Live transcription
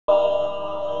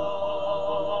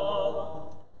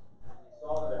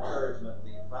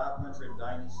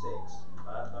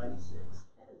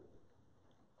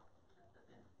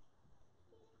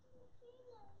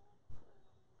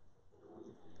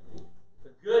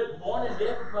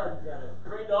everybody got a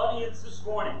great audience this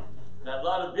morning. Got a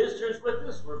lot of visitors with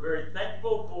us. We're very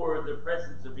thankful for the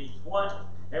presence of each one,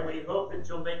 and we hope that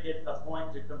you'll make it a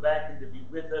point to come back and to be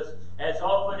with us as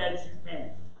often as you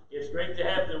can. It's great to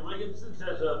have the Williamsons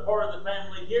as a part of the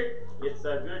family here. It's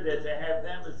good to have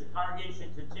them as the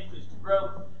congregation continues to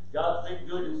grow. God's been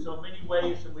good in so many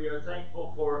ways, and we are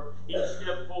thankful for each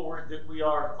step forward that we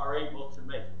are able to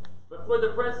make. But for the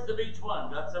presence of each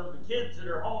one, got some of the kids that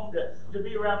are home to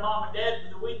be around mom and dad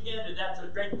for the weekend, and that's a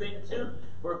great thing too.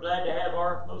 We're glad to have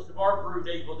most of our brood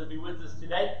able to be with us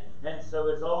today, and so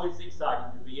it's always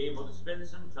exciting to be able to spend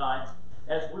some time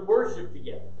as we worship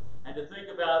together and to think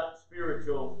about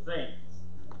spiritual things.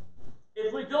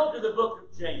 If we go to the book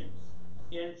of James,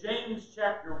 in James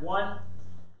chapter 1,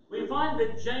 we find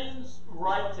that James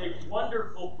writes a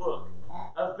wonderful book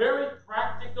of very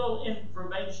practical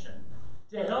information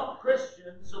to help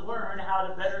Christians learn how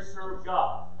to better serve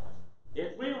God.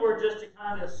 If we were just to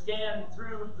kind of scan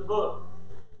through the book,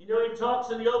 he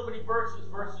talks in the opening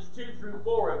verses 2 through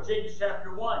 4 of James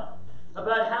chapter 1,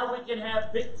 about how we can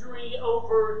have victory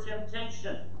over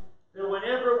temptation. That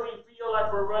whenever we feel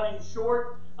like we're running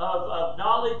short of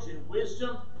knowledge and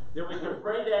wisdom, that we can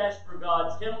pray to ask for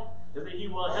God's help, that He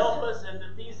will help us, and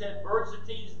that these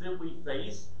adversities that we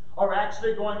face are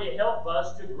actually going to help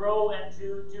us to grow and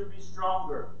to be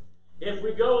stronger. If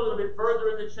we go a little bit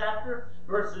further in the chapter,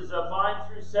 verses 5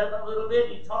 through 7 a little bit,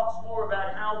 he talks more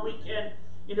about how we can,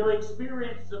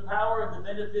 experience the power and the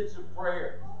benefits of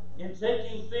prayer in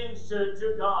taking things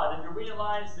to God, and to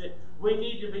realize that we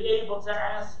need to be able to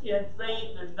ask in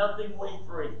faith and nothing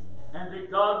wavering, and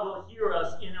that God will hear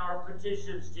us in our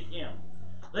petitions to Him.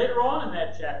 Later on in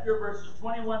that chapter, verses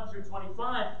 21 through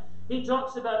 25, he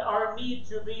talks about our need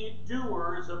to be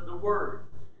doers of the word,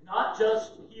 not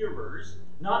just hearers,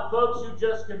 not folks who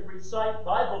just can recite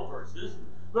Bible verses,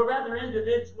 but rather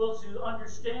individuals who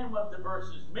understand what the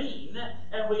verses mean,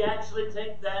 and we actually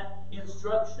take that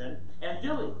instruction and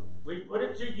do it. We put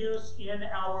it to use in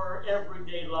our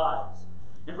everyday lives.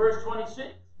 In verse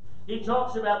 26, he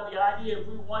talks about the idea if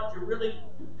we want to really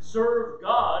serve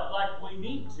God like we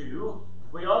need to,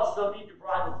 we also need to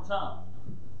bridle the tongue.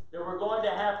 That we're going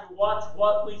to have to watch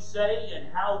what we say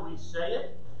and how we say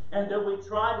it, and that we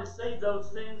try to say those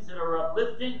things that are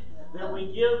uplifting, that we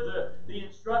give the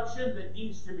instruction that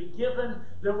needs to be given,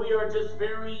 that we are just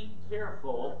very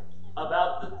careful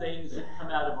about the things that come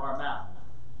out of our mouth.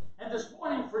 And this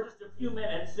morning, for just a few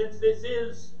minutes, since this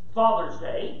is Father's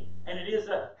Day, and it is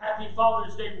a happy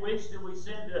Father's Day wish that we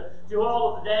send to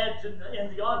all of the dads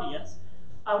in the audience,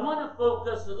 I want to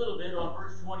focus a little bit on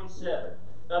verse 27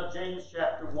 of James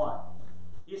chapter 1.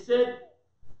 He said,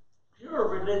 "Pure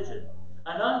religion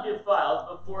and undefiled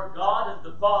before God and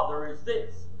the Father is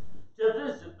this, to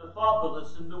visit the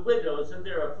fatherless and the widows in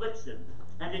their affliction,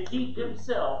 and to keep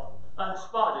himself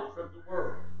unspotted from the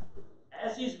world."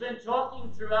 As he's been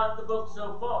talking throughout the book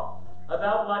so far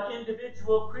about what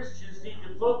individual Christians need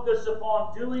to focus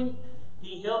upon doing,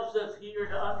 he helps us here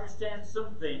to understand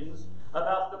some things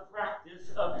about the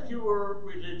practice of pure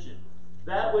religion,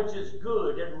 that which is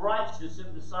good and righteous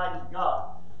in the sight of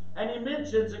God. And he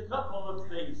mentions a couple of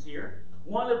things here.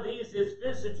 One of these is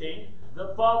visiting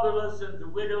the fatherless and the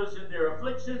widows in their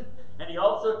affliction, and he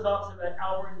also talks about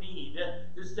our need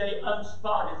to stay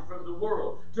unspotted from the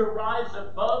world, to rise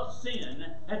above sin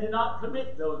and to not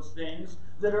commit those things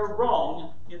that are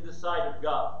wrong in the sight of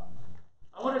God.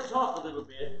 I want to talk a little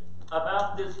bit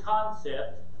about this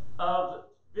concept of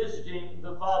visiting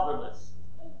the fatherless.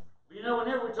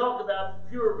 Whenever we talk about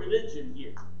pure religion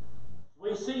here,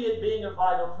 we see it being a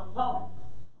vital component.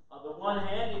 On the one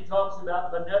hand, he talks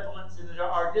about benevolence in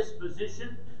our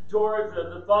disposition toward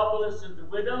the fatherless and the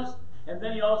widows, and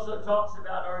then he also talks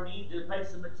about our need to pay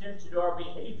some attention to our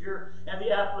behavior and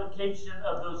the application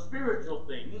of those spiritual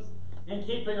things in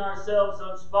keeping ourselves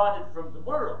unspotted from the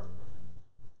world.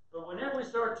 But whenever we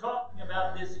start talking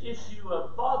about this issue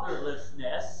of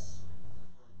fatherlessness,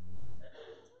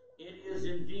 it is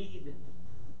indeed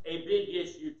a big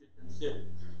issue to consider.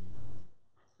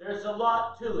 There's a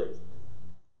lot to it,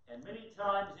 and many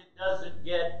times it doesn't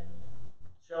get,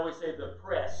 shall we say, the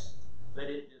press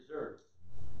that it deserves.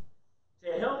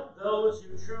 To help those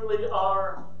who truly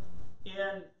are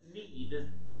in need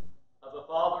of a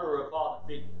father or a father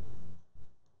figure.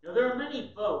 There are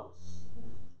many folks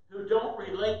who don't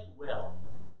relate well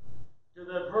to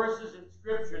the verses in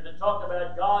Scripture that talk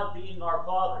about God being our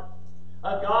Father,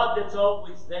 a God that's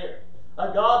always there,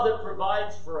 a God that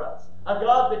provides for us, a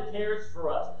God that cares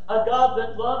for us, a God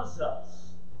that loves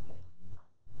us.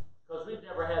 Because we've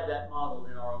never had that model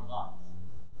in our own lives.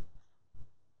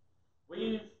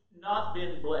 We've not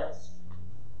been blessed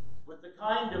with with the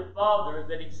kind of father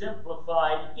that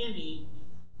exemplified any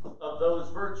of those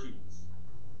virtues.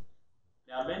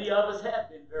 Now, many of us have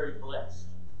been very blessed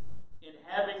in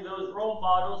having those role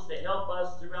models to help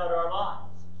us throughout our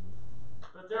lives.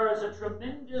 But there is a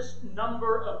tremendous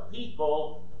number of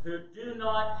people who do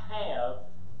not have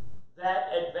that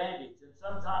advantage. And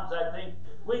sometimes I think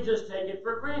we just take it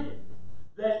for granted.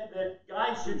 That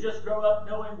guys should just grow up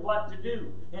knowing what to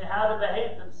do and how to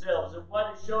behave themselves and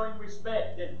what is showing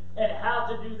respect and how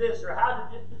to do this or how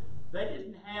to do. They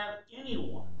didn't have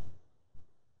anyone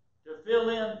to fill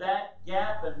in that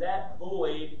gap and that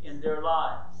void in their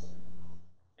lives.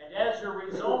 And as a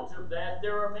result of that,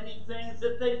 there are many things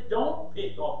that they don't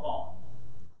pick up on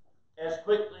as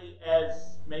quickly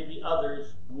as maybe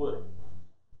others would.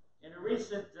 In a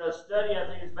recent study, I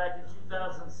think it's back in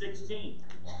 2016,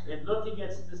 in looking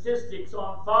at statistics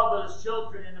on fatherless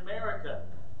children in America,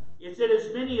 it said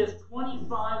as many as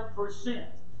 25%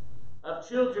 of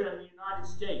children in the United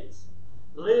States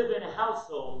live in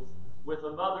households with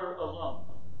a mother alone.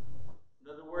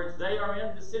 In other words, they are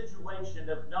in the situation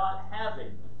of not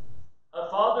having a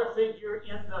father figure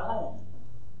in the home,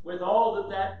 with all that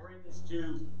that brings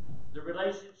to the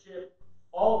relationship,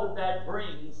 all that that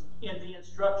brings in the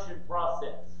instruction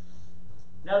process.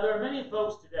 Now, there are many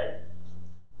folks today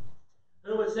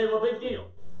who would say, well, big deal.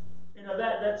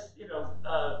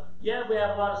 Yeah, we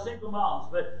have a lot of single moms,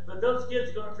 but those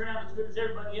kids are going to turn out as good as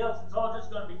everybody else. It's all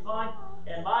just going to be fine.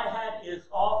 And my hat is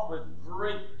off with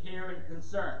great care and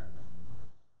concern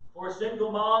for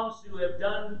single moms who have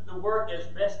done the work as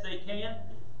best they can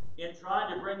in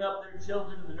trying to bring up their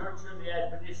children in the nurture and the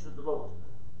admonition of the Lord.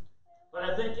 But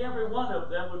I think every one of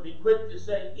them would be quick to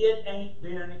say, it ain't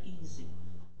been easy.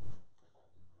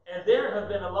 And there have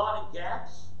been a lot of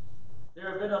gaps. There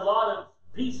have been a lot of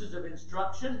pieces of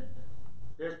instruction.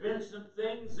 There's been some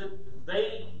things that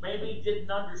they maybe didn't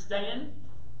understand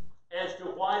as to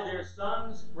why their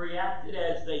sons reacted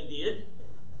as they did.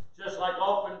 Just like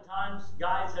oftentimes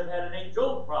guys have had an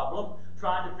age-old problem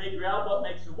trying to figure out what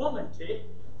makes a woman tick.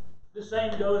 The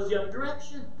same goes the other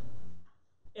direction.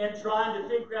 And trying to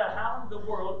figure out how in the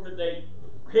world could they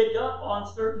pick up on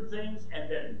certain things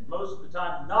and then most of the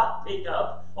time not pick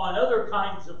up on other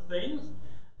kinds of things.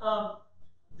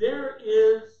 There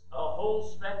is a whole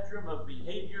spectrum of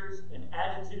behaviors and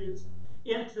attitudes,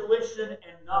 intuition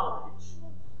and knowledge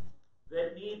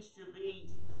that needs to be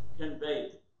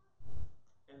conveyed.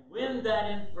 And when that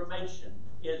information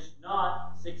is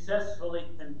not successfully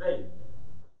conveyed,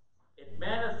 it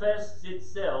manifests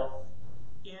itself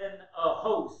in a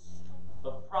host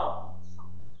of problems.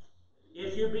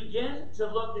 If you begin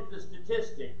to look at the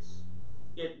statistics,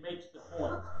 it makes the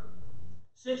point.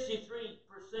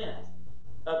 63%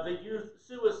 of the youth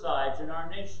suicides in our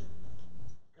nation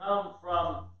come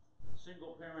from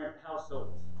single-parent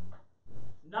households.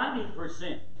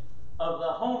 90% of the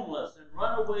homeless and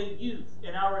runaway youth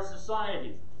in our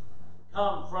society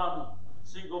come from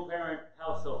single-parent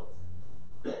households.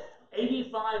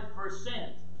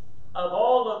 85% of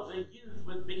all of the youth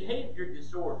with behavior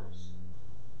disorders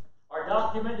are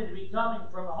documented to be coming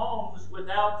from homes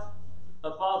without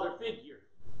a father figure.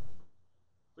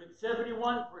 With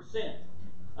 71%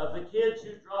 of the kids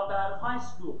who drop out of high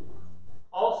school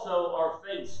also are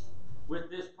faced with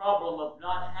this problem of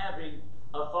not having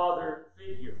a father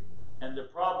figure and the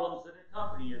problems that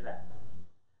accompany that.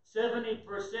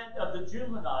 70% of the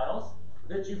juveniles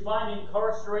that you find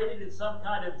incarcerated in some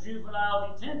kind of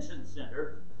juvenile detention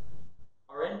center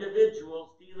are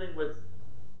individuals dealing with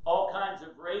all kinds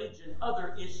of rage and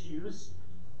other issues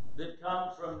that come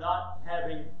from not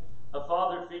having a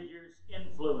father figure's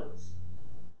influence.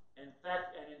 In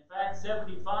fact,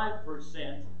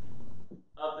 75%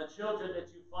 of the children that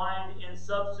you find in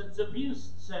substance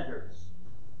abuse centers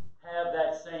have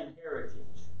that same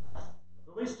heritage.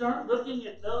 When we start looking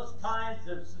at those kinds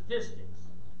of statistics,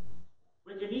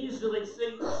 we can easily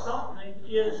see something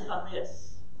is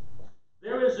amiss.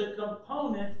 There is a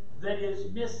component that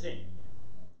is missing.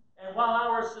 And while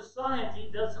our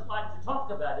society doesn't like to talk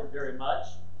about it very much,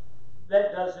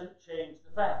 that doesn't change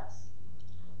the facts.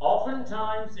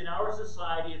 Oftentimes in our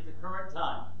society at the current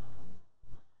time,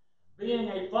 being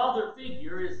a father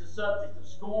figure is the subject of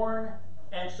scorn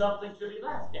and something to be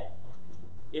laughed at.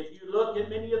 If you look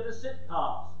at many of the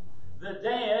sitcoms, the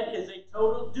dad is a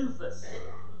total doofus.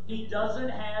 He doesn't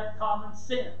have common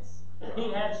sense.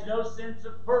 He has no sense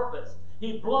of purpose.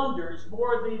 He blunders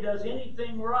more than he does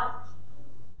anything right.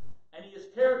 And he is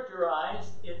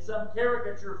characterized in some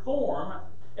caricature form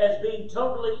as being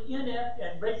totally inept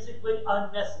and basically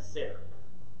unnecessary.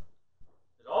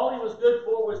 But All he was good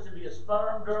for was to be a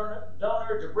sperm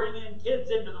donor to bring in kids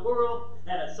into the world,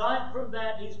 and aside from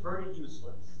that, he's pretty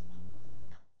useless.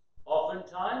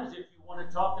 Oftentimes, if you want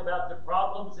to talk about the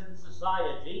problems in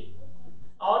society,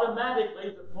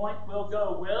 automatically the point will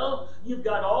go, well, you've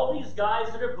got all these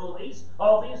guys that are bullies,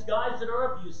 all these guys that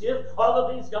are abusive, all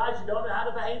of these guys who don't know how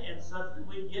to behave, and suddenly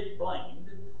we get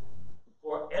blamed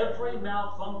for every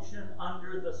malfunction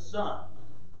under the sun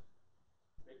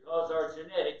because our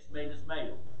genetics made us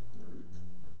male.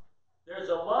 There's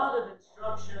a lot of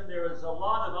instruction, there is a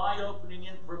lot of eye-opening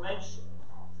information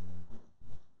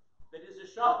that is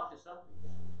a shock to some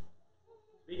people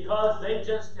because they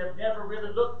just have never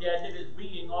really looked at it as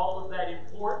being all of that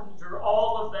important or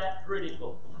all of that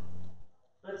critical.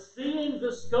 But seeing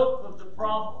the scope of the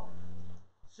problem,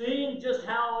 seeing just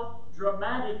how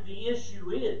dramatic the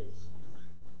issue is,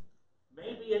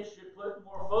 maybe it should put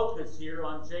more focus here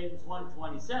on James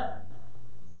 1:27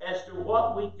 as to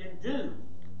what we can do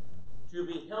to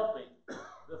be helping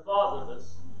the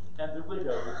fatherless and the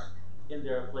widows in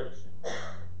their affliction.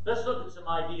 Let's look at some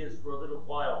ideas for a little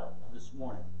while this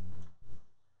morning.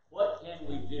 What can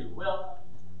we do? Well,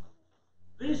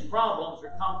 these problems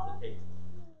are complicated,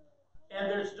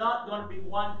 and there's not going to be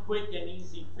one quick and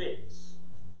easy fix.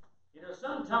 You know,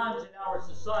 sometimes in our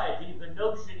society, the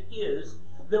notion is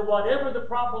that whatever the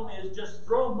problem is, just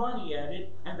throw money at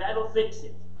it, and that'll fix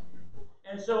it.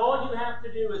 And so all you have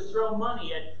to do is throw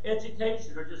money at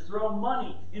education, or just throw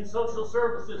money in social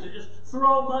services, or just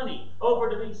throw money over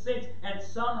to these things, and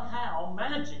somehow,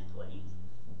 magically,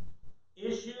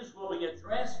 issues will be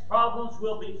addressed, problems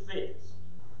will be fixed.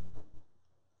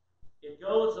 It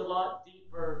goes a lot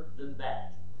deeper than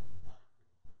that.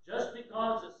 Just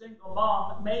because a single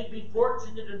mom may be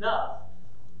fortunate enough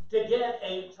to get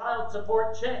a child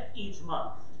support check each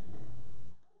month,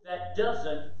 that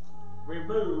doesn't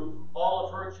remove all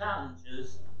of her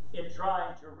challenges in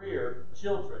trying to rear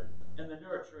children in the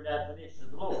nurture and admonition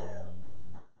of the Lord.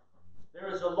 There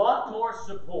is a lot more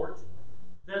support,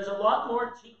 there's a lot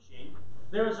more teaching,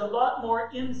 there is a lot more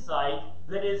insight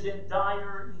that is in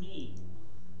dire need.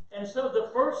 And so the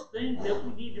first thing that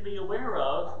we need to be aware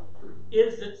of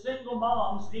is that single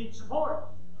moms need support.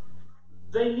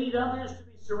 They need others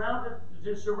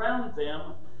to surround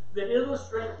them that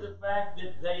illustrate the fact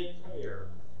that they care,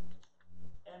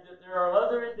 and that there are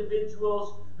other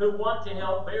individuals who want to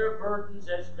help bear burdens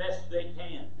as best they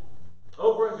can.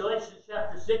 Over in Galatians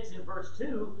chapter 6 and verse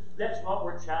 2, that's what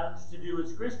we're challenged to do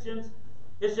as Christians.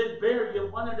 It says, bear ye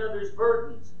one another's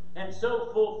burdens, and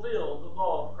so fulfill the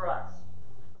law of Christ.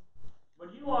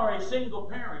 When you are a single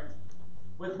parent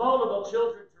with multiple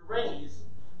children to raise,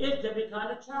 it can be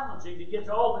kind of challenging to get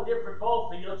to all the different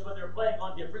ball fields when they're playing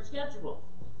on different schedules.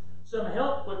 Some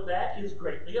help with that is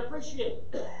greatly appreciated.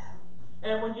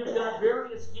 And when you've got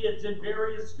various kids in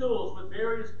various schools with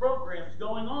various programs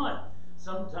going on,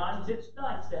 sometimes it's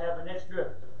nice to have an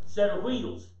extra set of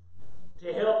wheels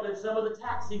to help in some of the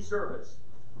taxi service,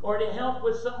 or to help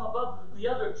with some of the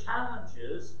other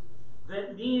challenges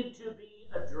that need to be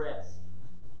addressed.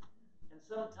 And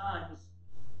sometimes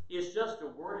it's just a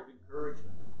word of encouragement.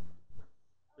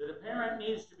 That a parent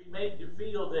needs to be made to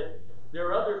feel that there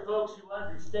are other folks who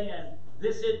understand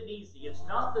this isn't easy. It's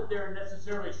not that they're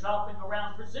necessarily shopping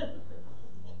around for sympathy,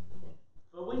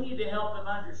 but we need to help them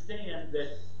understand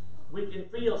that we can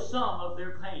feel some of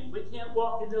their pain. We can't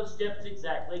walk in those steps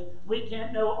exactly. We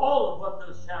can't know all of what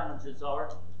those challenges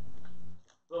are,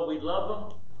 but we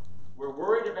love them. We're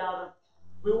worried about them.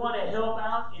 We want to help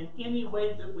out in any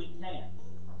way that we can.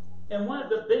 And one of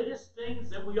the biggest things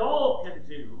that we all can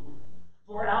do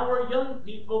for our young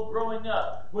people growing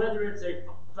up, whether it's a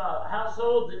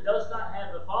household that does not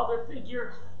have a father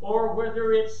figure, or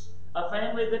whether it's a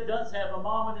family that does have a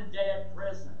mom and a dad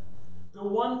present, the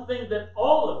one thing that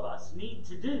all of us need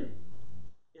to do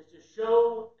is to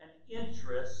show an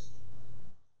interest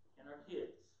in our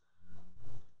kids.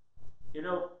 You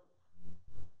know,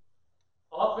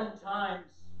 oftentimes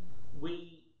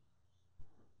we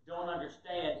don't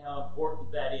understand how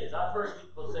important that is. I've heard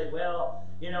people say, well,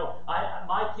 you know,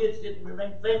 my kids didn't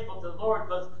remain faithful to the Lord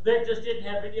because they just didn't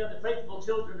have any other faithful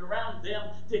children around them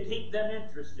to keep them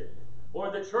interested.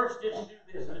 Or the church didn't do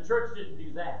this and the church didn't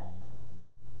do that.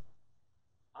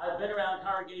 I've been around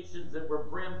congregations that were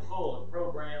brimful of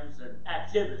programs and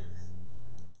activities.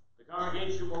 The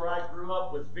congregation where I grew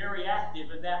up was very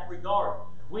active in that regard.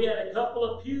 We had a couple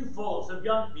of pewfuls of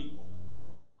young people.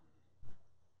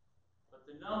 But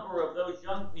the number of those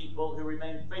young people who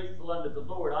remained faithful unto the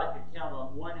Lord, I could count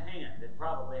on one hand and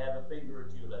probably have a finger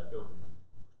or two left over.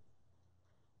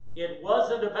 It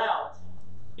wasn't about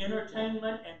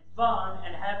entertainment and fun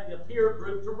and having a peer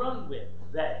group to run with.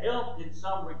 That helped in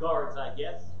some regards, I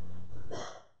guess.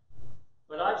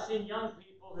 But I've seen young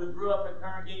people who grew up in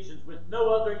congregations with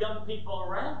no other young people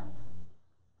around.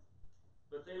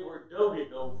 But they were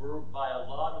doted over by a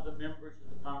lot of the members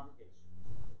of the congregation.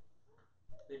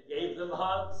 They gave them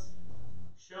hugs,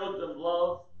 showed them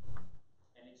love,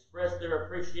 and expressed their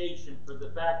appreciation for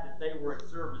the fact that they were at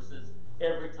services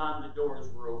every time the doors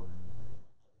were open.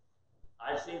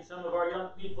 I've seen some of our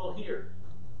young people here.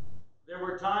 There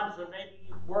were times when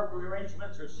maybe work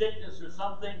arrangements or sickness or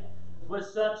something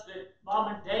was such that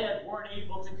mom and dad weren't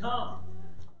able to come,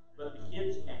 but the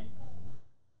kids came.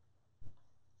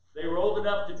 They were old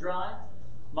enough to drive.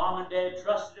 Mom and dad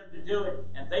trusted them to do it,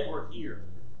 and they were here.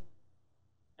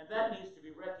 And that needs to be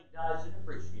recognized and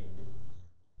appreciated.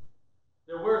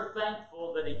 That we're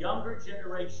thankful that a younger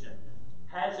generation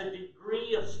has a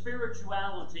degree of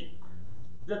spirituality,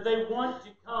 that they want to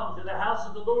come to the house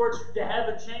of the Lord to have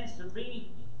a chance to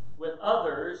be with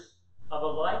others of a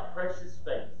like precious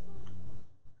faith,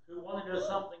 who want to know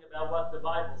something about what the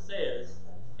Bible says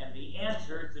and the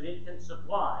answers that it can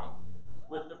supply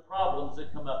with the problems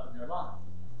that come up in their life.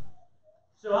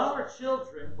 So our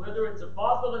children, whether it's a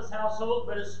fatherless household,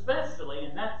 but especially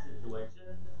in that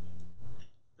situation,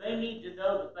 they need to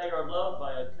know that they are loved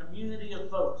by a community of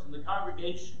folks in the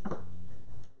congregation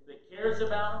that cares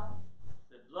about them,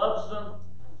 that loves them,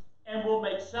 and will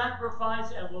make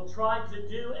sacrifice and will try to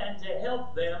do and to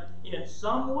help them in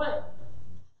some way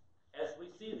as we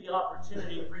see the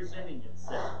opportunity presenting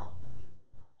itself.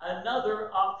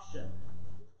 Another option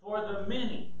for the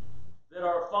many that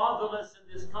are fatherless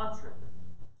in this country.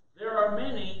 There are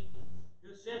many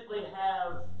who simply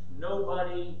have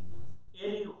nobody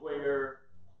anywhere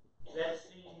that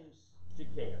seems to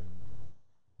care.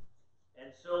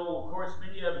 And so, of course,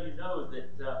 many of you know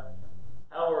that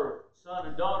our son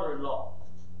and daughter-in-law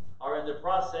are in the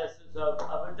processes of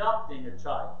adopting a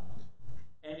child.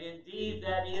 And indeed,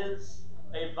 that is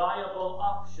a viable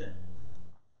option.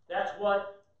 That's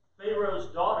what Pharaoh's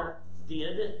daughter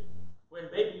did when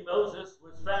baby Moses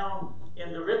was found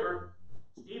in the river.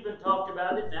 Stephen talked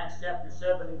about it in Acts chapter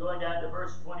 7 and going down to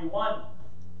verse 21.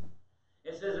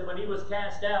 It says that when he was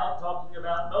cast out, talking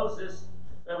about Moses,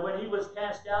 when he was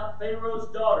cast out,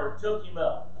 Pharaoh's daughter took him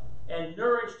up and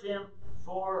nourished him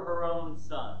for her own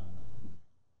son.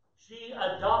 She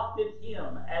adopted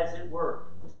him, as it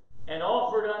were, and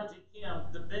offered unto him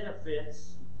the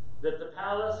benefits that the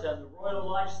palace and the royal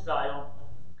lifestyle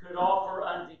could offer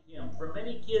unto him. For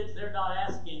many kids, they're not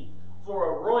asking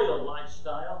for a royal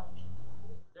lifestyle.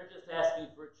 They're just asking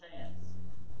for a chance.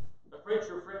 A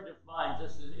preacher friend of mine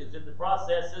just is in the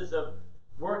processes of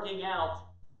working out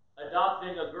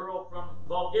adopting a girl from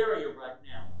Bulgaria right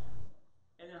now.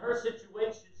 And in her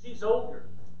situation, she's older.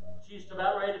 She's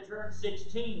about ready to turn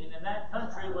 16. And in that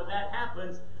country, when that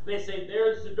happens, they say,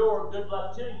 there's the door, good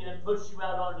luck to you, and push you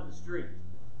out onto the street.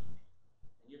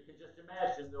 And you can just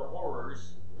imagine the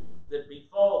horrors that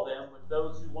befall them with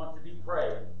those who want to be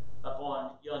prey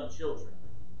upon young children.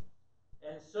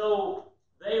 And so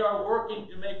they are working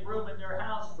to make room in their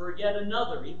house for yet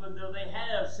another, even though they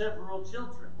have several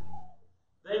children.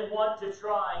 They want to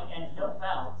try and help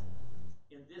out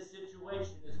in this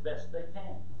situation as best they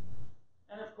can.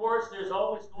 And of course, there's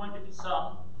always going to be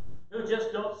some who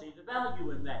just don't see the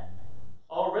value in that.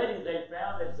 Already they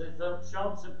found, as they've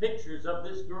shown some pictures of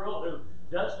this girl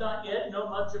who does not yet know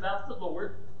much about the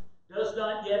Lord, does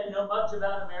not yet know much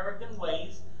about American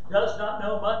ways, does not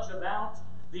know much about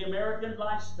the American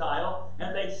lifestyle,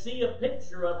 and they see a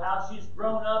picture of how she's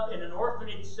grown up in an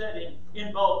orphanage setting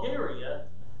in Bulgaria,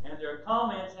 and their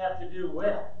comments have to do,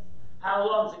 well, how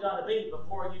long is it going to be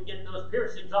before you get those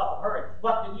piercings off of her? And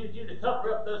what can you do to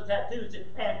cover up those tattoos?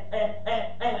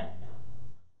 And.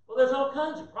 Well, there's all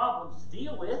kinds of problems to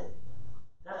deal with.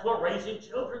 That's what raising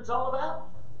children's all about.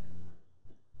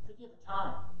 So give it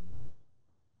time.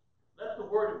 Let the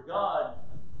Word of God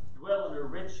dwell in her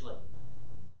richly.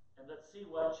 And let's see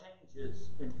what changes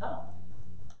can come.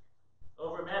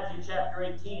 Over in Matthew chapter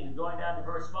 18 and going down to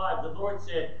verse 5, the Lord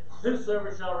said,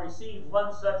 whosoever shall receive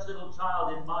one such little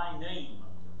child in my name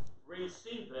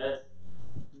receiveth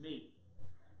me.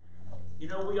 You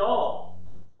know, we all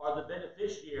are the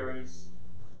beneficiaries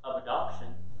of adoption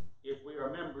if we are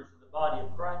members of the body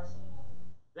of Christ.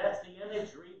 That's the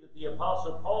imagery that the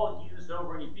Apostle Paul used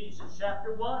over in Ephesians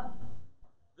chapter 1.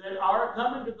 That our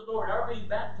coming to the Lord, our being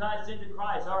baptized into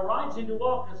Christ, our rising to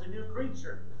walk as a new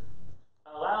creature,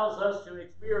 allows us to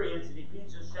experience in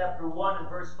Ephesians chapter 1 and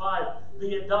verse 5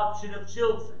 the adoption of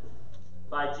children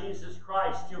by Jesus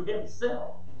Christ to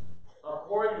himself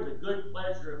according to the good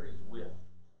pleasure of his will.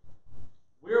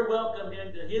 We're we're welcomed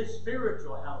into His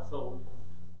spiritual household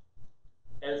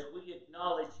as we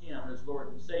acknowledge Him as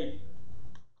Lord and Savior,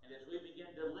 and as we begin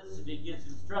to listen to His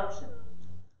instruction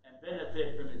and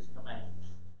benefit from His commands.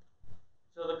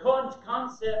 So the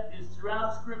concept is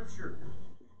throughout Scripture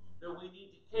that we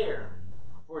need to care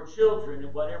for children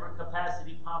in whatever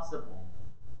capacity possible.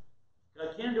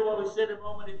 Akin to what we said a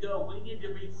moment ago, we need to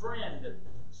befriend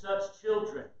such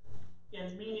children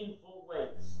in meaningful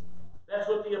ways. That's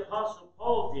what the Apostle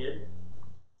Paul did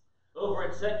over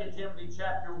in 2 Timothy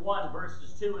chapter 1,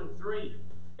 verses 2 and 3,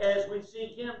 as we see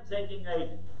him taking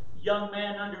a young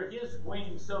man under his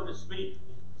wing, so to speak.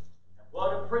 And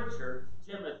what a preacher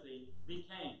Timothy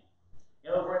became.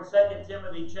 Over in 2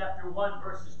 Timothy chapter 1,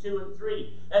 verses 2 and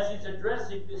 3, as he's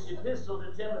addressing this epistle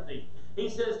to Timothy, he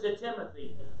says to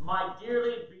Timothy, "My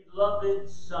dearly beloved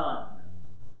son,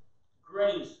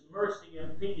 grace, mercy,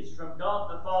 and peace from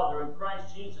God the Father and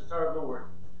Christ Jesus our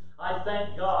Lord. I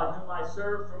thank God, whom I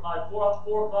serve from my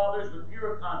forefathers with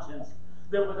pure conscience,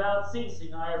 that without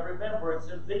ceasing I have remembrance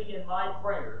of thee in my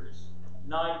prayers,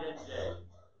 night and day."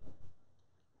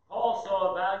 Paul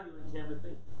saw a value in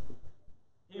Timothy.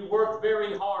 He worked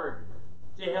very hard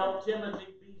to help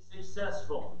Timothy be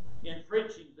successful in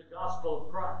preaching the gospel of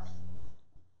Christ.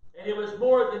 And it was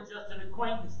more than just an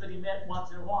acquaintance that he met once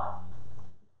in a while.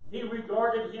 He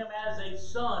regarded him as a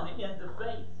son in the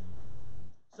faith,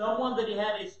 someone that he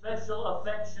had a special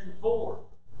affection for,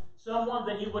 someone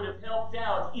that he would have helped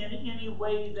out in any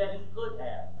way that he could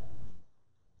have.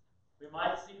 We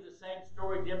might see the same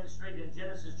story demonstrated in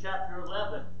Genesis chapter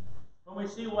 11, when we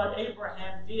see what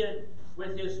Abraham did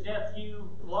with his nephew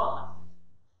Lot.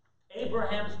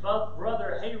 Abraham's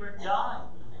brother Haran died,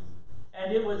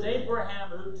 and it was Abraham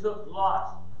who took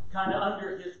Lot kind of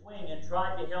under his wing and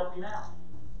tried to help him out.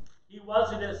 He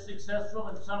wasn't as successful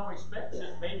in some respects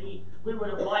as maybe we would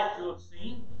have liked to have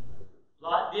seen.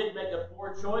 Lot did make a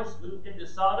poor choice, moved into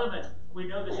Sodom, and we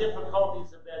know the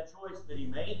difficulties of that choice that he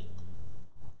made.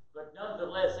 But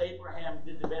nonetheless, Abraham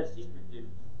did the best he could do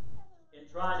in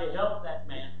trying to help that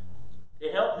man, to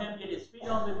help him get his feet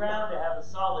on the ground, to have a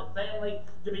solid family,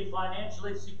 to be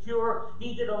financially secure.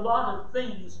 He did a lot of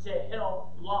things to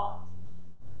help Lot.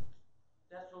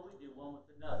 That's what we do one with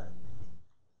another.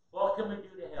 What can we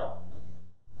do to help?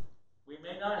 We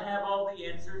may not have all the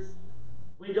answers.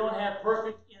 We don't have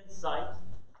perfect insight.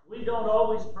 We don't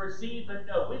always perceive and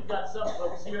know. We've got some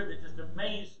folks here that just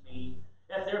amaze me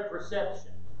at their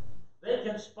perception. They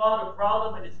can spot a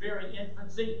problem in its very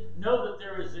infancy, know that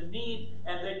there is a need,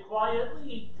 and they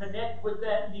quietly connect with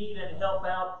that need and help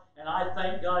out. And I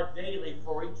thank God daily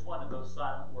for each one of those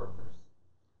silent workers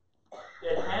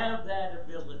that have that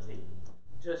ability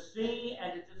to see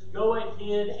and to just go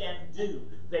ahead and do.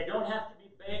 They don't have to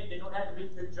be begged. They don't have to be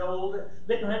cajoled.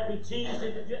 They don't have to be teased.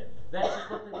 That's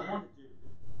just what they want to do,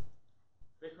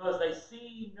 because they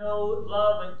see, know,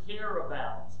 love, and care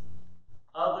about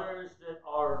others that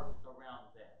are around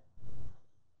them.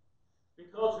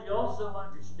 Because we also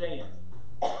understand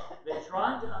that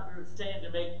trying to understand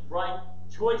to make right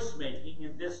choice making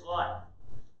in this life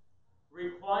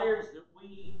requires that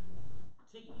we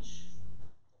teach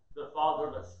the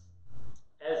fatherless,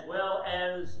 as well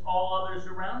as all others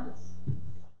around us,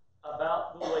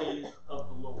 about the ways of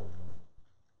the Lord.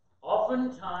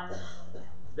 Oftentimes,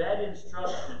 that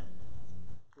instruction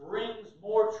rings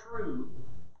more true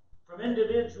from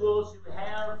individuals who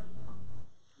have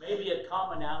maybe a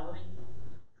commonality.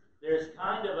 There's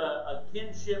kind of a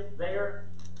kinship there.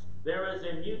 There is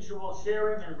a mutual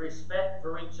sharing and respect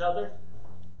for each other.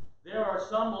 There are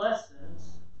some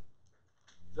lessons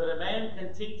that a man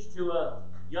can teach to a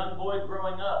young boy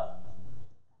growing up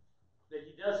that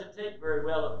he doesn't take very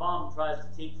well if mom tries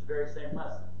to teach the very same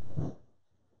lesson.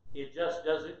 It just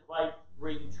doesn't quite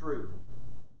ring true.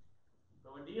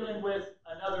 But when dealing with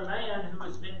another man who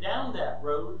has been down that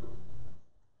road,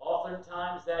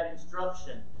 oftentimes that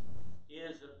instruction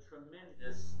is of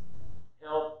tremendous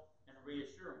help and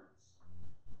reassurance.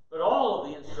 But all of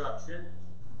the instruction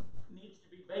needs to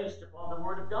be based upon the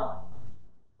Word of God.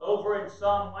 Over in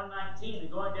Psalm 119,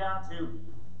 and going down to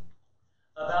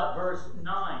about verse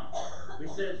 9, he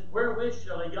says, "Wherewith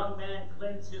shall a young man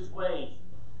cleanse his way?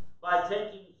 By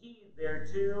taking heed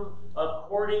thereto,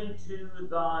 according to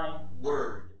thy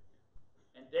word."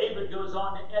 And David goes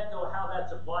on to echo how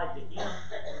that's applied to him.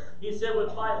 He said,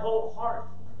 "With my whole heart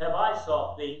have I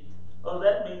sought thee. O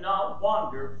let me not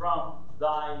wander from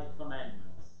thy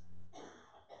commandments."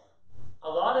 A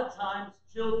lot of times,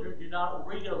 children do not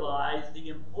realize the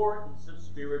importance of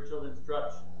spiritual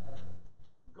instruction.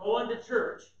 Going to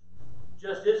church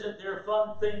just isn't their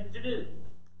fun thing to do.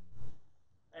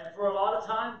 And for a lot of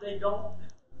times, they don't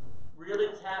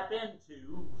really tap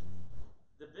into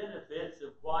the benefits of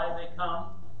why they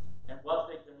come and what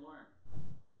they can learn.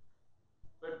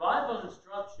 But Bible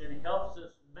instruction helps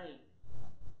us make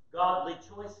godly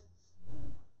choices.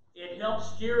 It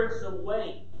helps steer us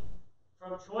away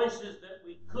from choices that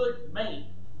we could make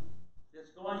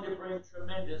that's going to bring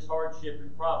tremendous hardship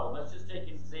and problem. Let's just take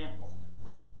an example.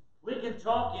 We can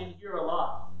talk in here a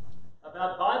lot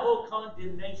about Bible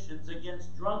condemnations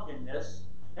against drunkenness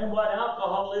and what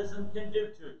alcoholism can do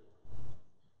to you.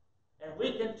 And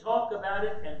we can talk about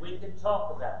it, and we can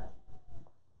talk about it.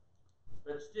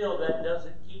 But still, that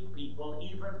doesn't keep people,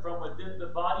 even from within the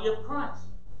body of Christ,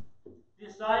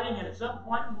 deciding at some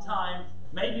point in time,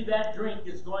 maybe that drink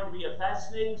is going to be a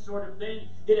fascinating sort of thing.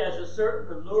 It has a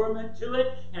certain allurement to it,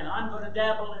 and I'm going to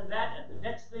dabble in that, and the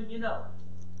next thing you know,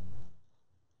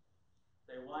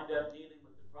 they wind up dealing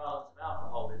with the problems of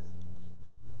alcoholism.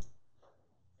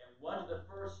 And one of the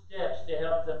first steps to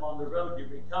help them on the road to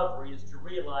recovery is to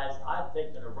realize I've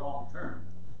taken a wrong turn.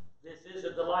 This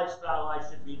isn't the lifestyle I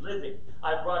should be living.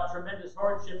 I've brought tremendous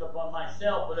hardship upon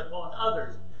myself and upon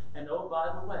others. And oh,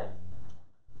 by the way,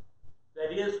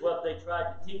 that is what they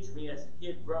tried to teach me as a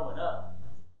kid growing up.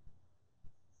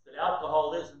 That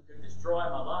alcoholism could destroy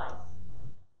my life.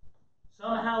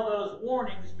 Somehow those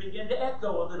warnings begin to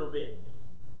echo a little bit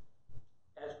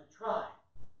as we try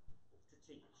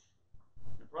to teach.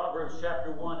 In Proverbs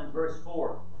chapter 1 and verse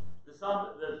 4,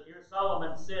 here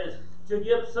Solomon says, to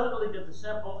give subtlety to the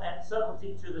simple and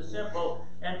subtlety to the simple,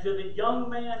 and to the young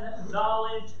man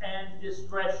knowledge and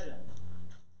discretion.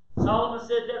 Solomon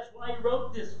said that's why he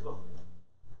wrote this book,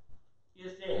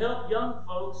 is to help young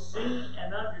folks see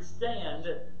and understand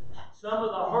some of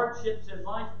the hardships in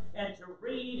life, and to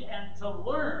read and to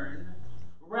learn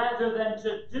rather than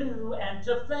to do and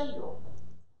to fail.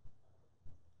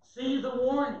 See the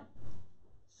warning.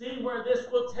 See where this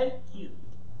will take you.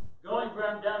 Going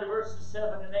down to verses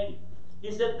 7 and 8.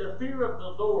 He said, the fear of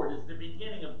the Lord is the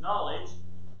beginning of knowledge,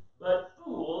 but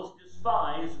fools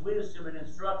despise wisdom and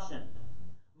instruction.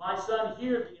 My son,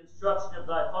 hear the instruction of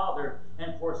thy father,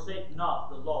 and forsake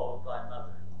not the law of thy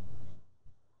mother.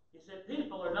 He said,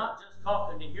 people are not just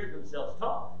talking to hear themselves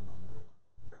talk.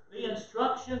 The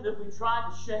instruction that we try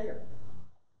to share,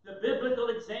 the biblical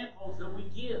examples that we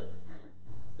give,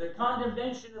 the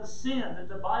condemnation of sin that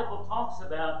the Bible talks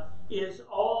about is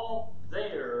all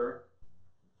there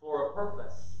for a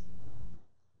purpose.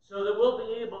 So that we'll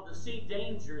be able to see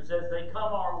dangers as they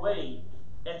come our way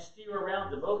and steer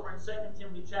around them. Over in 2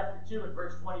 Timothy chapter 2 and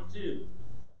verse 22,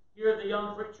 here the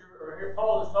young preacher, or here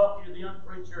Paul is talking to the young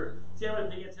preacher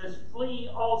Timothy, and says, flee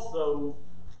also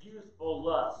youthful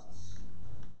lusts.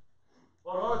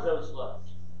 What are those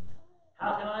lusts?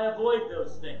 How can I avoid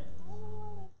those things?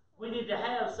 We need to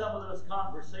have some of those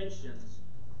conversations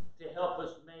to help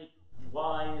us make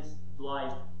wise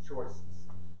life choices.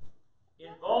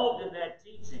 Involved in that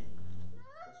teaching,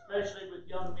 especially with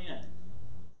young men,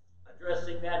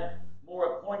 addressing that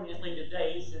more poignantly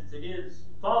today since it is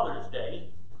Father's Day,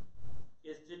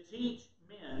 is to teach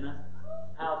men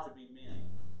how to be men.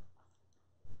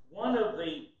 One of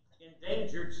the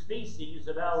endangered species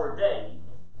of our day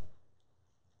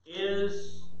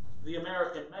is the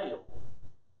American male.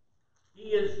 He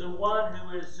is the one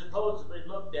who is supposedly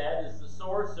looked at as the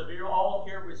source of all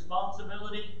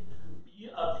irresponsibility,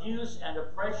 abuse, and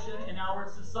oppression in our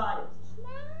society.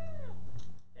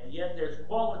 And yet there's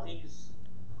qualities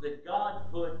that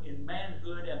God put in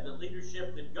manhood and the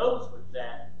leadership that goes with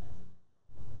that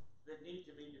need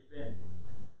to be defended.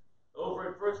 Over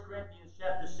in 1 Corinthians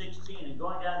chapter 16 and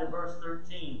going down to verse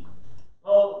 13,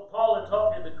 Paul in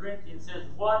talking to the Corinthians says,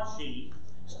 watch ye,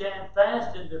 stand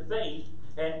fast in the faith,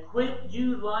 and quit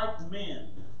you like men.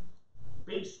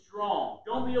 Be strong.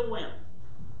 Don't be a wimp.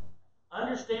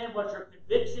 Understand what your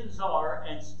convictions are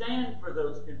and stand for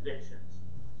those convictions.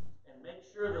 And make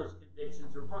sure those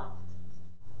convictions are right.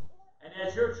 And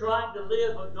as you're trying to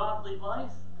live a godly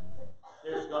life,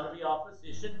 there's going to be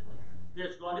opposition,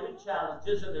 there's going to be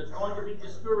challenges, and there's going to be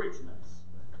discouragements.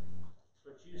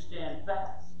 But you stand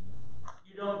fast.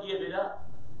 You don't give it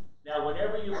up. Now,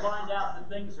 whenever you find out that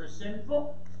things are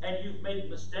sinful and you've made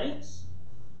mistakes,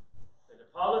 then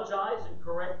apologize and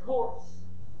correct course.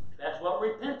 That's what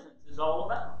repentance is all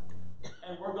about.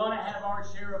 And we're going to have our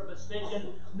share of mistaken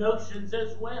notions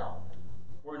as well.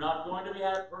 We're not going to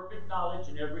have perfect knowledge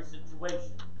in every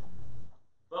situation.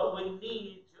 But we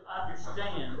need to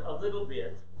understand a little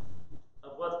bit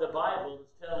of what the Bible is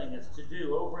telling us to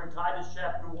do. Over in Titus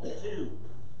chapter 2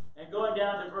 and going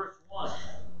down to verse 1.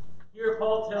 Here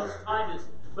Paul tells Titus,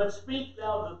 but speak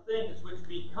thou the things which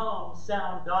become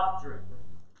sound doctrine.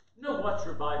 Know what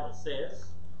your Bible says.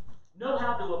 know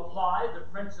how to apply the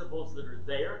principles that are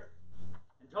there.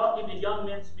 And talking to young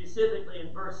men specifically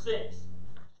in verse 6,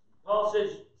 Paul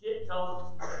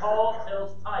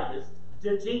tells Titus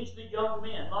to teach the young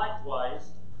men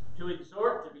likewise to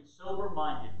exhort to be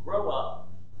sober-minded, grow up.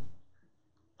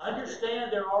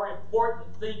 Understand there are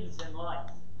important things in life.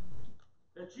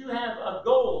 That you have a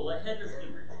goal ahead of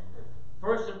you.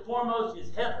 First and foremost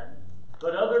is heaven,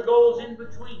 but other goals in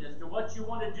between as to what you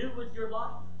want to do with your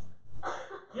life.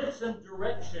 Get some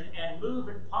direction and move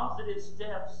in positive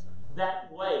steps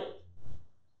that way.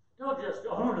 Don't just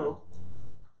go, oh no.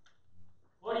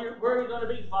 Where are you going to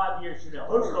be 5 years from now?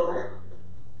 Oh no.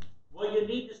 Well, you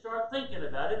need to start thinking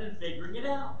about it and figuring it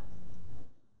out.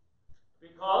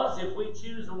 Because if we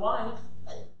choose a wife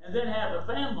and then have a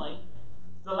family,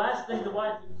 the last thing the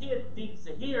wife and kid needs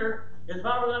to hear is, how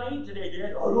are we going to eat today,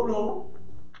 Dad? I don't know.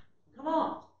 Come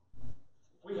on.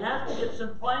 We have to get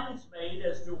some plans made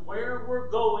as to where we're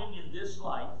going in this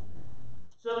life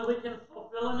so that we can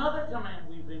fulfill another command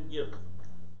we've been given.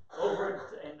 Over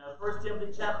in 1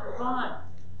 Timothy chapter 5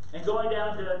 and going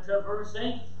down to verse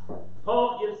 8,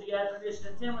 Paul gives the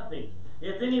admonition to Timothy,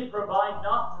 if any provide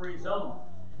not for his own,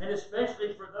 and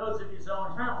especially for those of his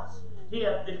own house, he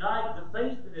hath denied the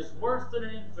faith and is worse than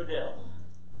an infidel.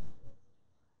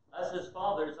 Us as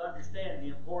fathers understand the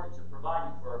importance of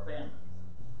providing for our families.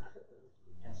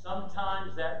 And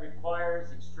sometimes that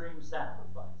requires extreme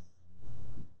sacrifice.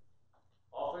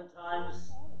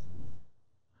 Oftentimes,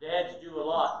 dads do a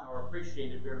lot and are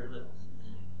appreciated very little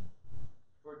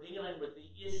for dealing with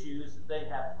the issues that they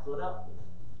have to put up with.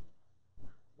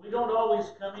 We don't always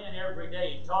come in every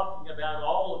day talking about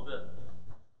all of the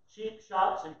cheap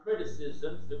shots and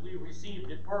criticisms that we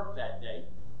received at work that day,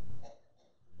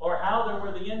 or how there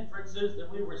were the inferences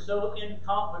that we were so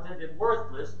incompetent and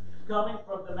worthless coming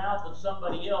from the mouth of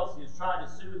somebody else who's trying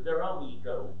to soothe their own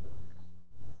ego.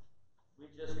 We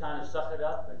just kind of suck it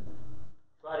up and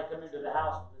try to come into the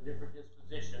house with a different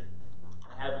disposition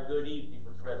and have a good evening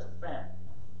with the rest of the family.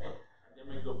 And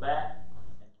then we go back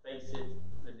and face it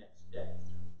the next day.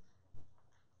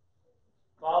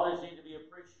 Fathers need to be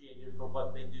appreciated for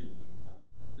what they do,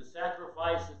 the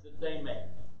sacrifices that they make,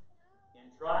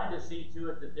 in trying to see to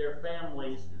it that their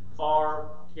families are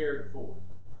cared for.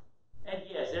 And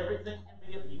yes, everything can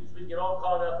be abused. We get all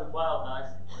caught up in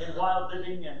wild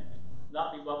living and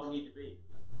not be what we need to be.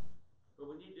 But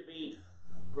we need to be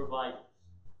providers.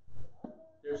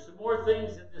 There's some more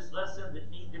things in this lesson that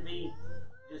need to be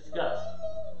discussed.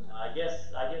 I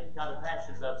guess I get kind of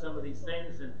passionate about some of these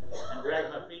things and drag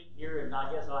my feet here, and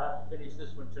I guess I'll have to finish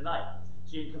this one tonight.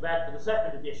 So you can come back to the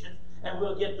second edition, and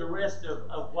we'll get the rest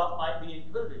of what might be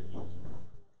included here.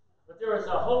 But there is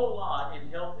a whole lot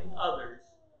in helping others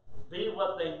be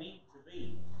what they need to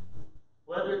be,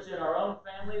 whether it's in our own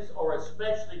families or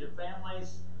especially to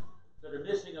families that are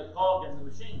missing a cog in the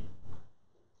machine,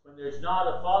 when there's not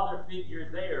a father figure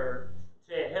there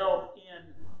to help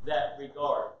in that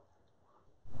regard.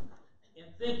 In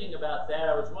thinking about that,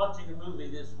 I was watching a movie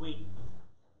this week.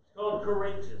 It's called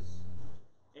Courageous,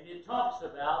 and it talks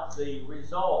about the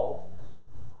resolve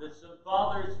that some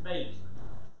fathers make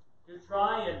to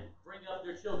try and bring up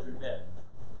their children better.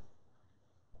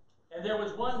 And there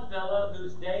was one fellow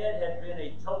whose dad had been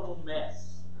a total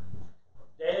mess.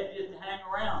 Dad didn't hang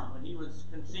around when he was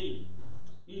conceived.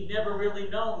 He'd never really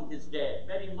known his dad.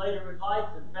 Met him later in life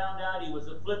and found out he was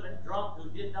a flippant drunk who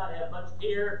did not have much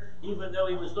care, even though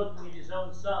he was looking at his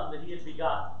own son that he had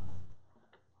begotten.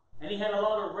 And he had a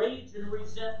lot of rage and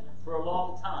resentment for a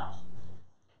long time,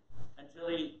 until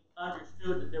he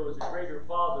understood that there was a greater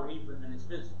father even than his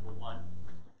physical one,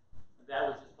 and that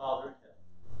was his father in heaven.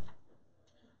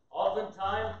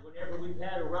 Oftentimes, whenever we've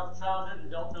had a rough childhood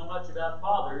and don't know much about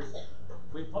fathers,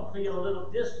 we feel a little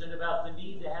distant about the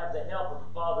need to have the help of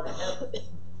a father in heaven.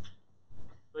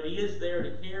 But he is there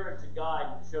to care and to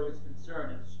guide and to show his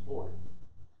concern and to support.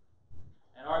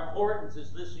 And our importance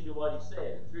is listening to what he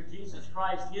said. Through Jesus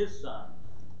Christ, his Son,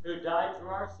 who died for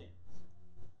our sins,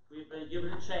 we've been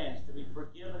given a chance to be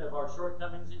forgiven of our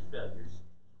shortcomings and failures,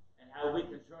 and how we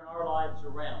can turn our lives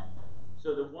around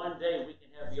so that one day we can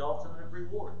have the ultimate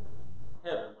reward,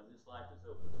 heaven, when this life is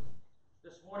over.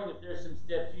 This morning, if there's some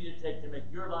steps you need to take to make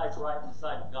your life right in the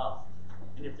sight of God,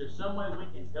 and if there's some way we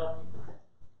can help you,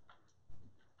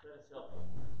 let us help you.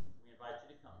 We invite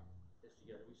you to come. As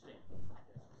together we sing.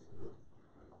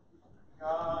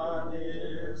 God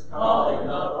is come.